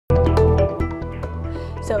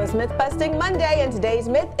So it's Myth Busting Monday, and today's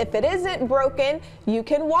myth: if it isn't broken, you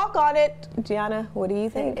can walk on it. Gianna, what do you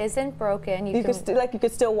think? It isn't broken. You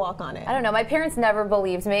could still walk on it. I don't know. My parents never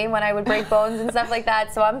believed me when I would break bones and stuff like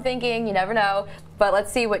that. So I'm thinking, you never know. But let's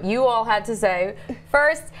see what you all had to say.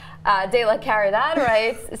 First, De La Caridad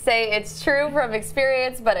writes, say it's true from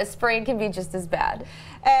experience, but a sprain can be just as bad.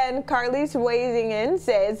 And Carly's weighing in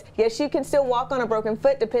says, yes, you can still walk on a broken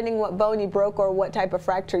foot depending what bone you broke or what type of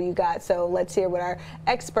fracture you got. So let's hear what our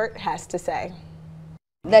expert has to say.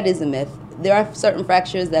 That is a myth. There are certain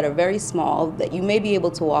fractures that are very small that you may be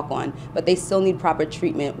able to walk on, but they still need proper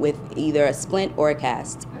treatment with either a splint or a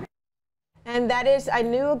cast. And that is, I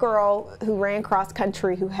knew a girl who ran cross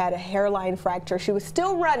country who had a hairline fracture. She was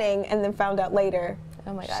still running and then found out later.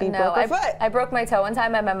 Oh my God, she broke her foot. I broke my toe one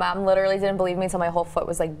time and my mom literally didn't believe me until my whole foot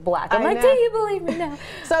was like black. I'm like, do you believe me now?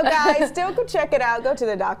 So guys, still go check it out. Go to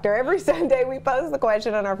the doctor. Every Sunday we post the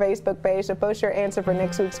question on our Facebook page. So post your answer for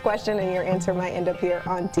next week's question and your answer might end up here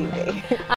on TV.